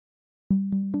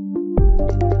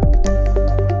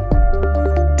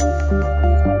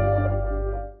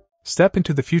Step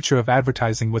into the future of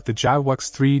advertising with the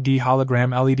GIWOX 3D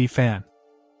Hologram LED Fan.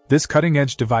 This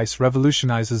cutting-edge device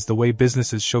revolutionizes the way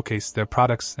businesses showcase their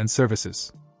products and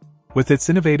services. With its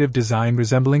innovative design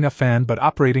resembling a fan but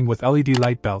operating with LED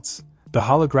light belts, the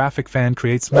holographic fan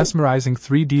creates mesmerizing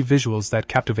 3D visuals that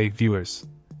captivate viewers.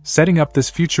 Setting up this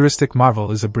futuristic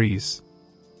marvel is a breeze.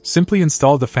 Simply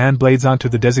install the fan blades onto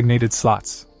the designated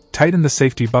slots, tighten the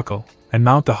safety buckle, and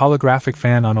mount the holographic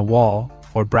fan on a wall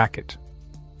or bracket.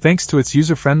 Thanks to its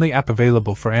user-friendly app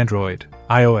available for Android,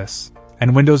 iOS,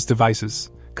 and Windows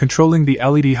devices, controlling the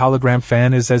LED hologram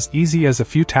fan is as easy as a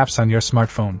few taps on your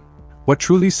smartphone. What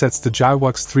truly sets the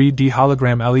GIWOX 3D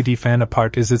Hologram LED Fan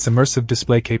apart is its immersive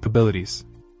display capabilities.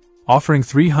 Offering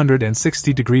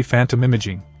 360-degree phantom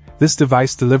imaging, this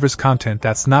device delivers content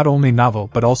that's not only novel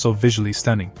but also visually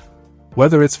stunning.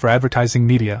 Whether it's for advertising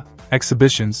media,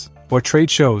 exhibitions, or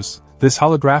trade shows, this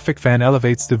holographic fan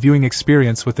elevates the viewing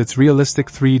experience with its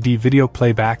realistic 3D video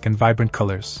playback and vibrant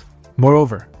colors.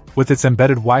 Moreover, with its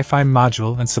embedded Wi-Fi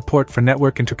module and support for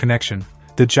network interconnection,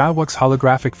 the GIWOX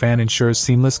holographic fan ensures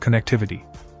seamless connectivity,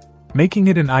 making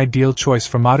it an ideal choice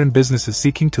for modern businesses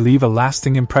seeking to leave a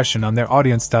lasting impression on their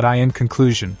audience. In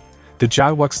conclusion, the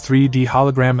GIWOX 3D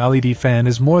Hologram LED Fan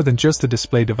is more than just a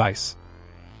display device.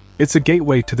 It's a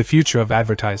gateway to the future of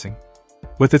advertising.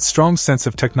 With its strong sense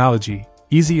of technology,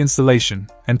 easy installation,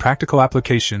 and practical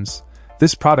applications,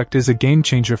 this product is a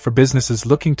game-changer for businesses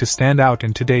looking to stand out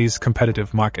in today's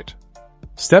competitive market.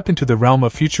 Step into the realm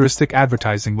of futuristic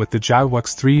advertising with the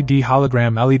GIWOX 3D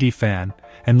Hologram LED Fan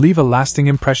and leave a lasting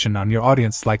impression on your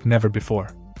audience like never before.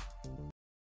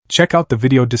 Check out the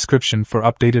video description for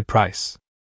updated price.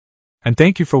 And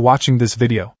thank you for watching this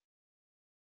video.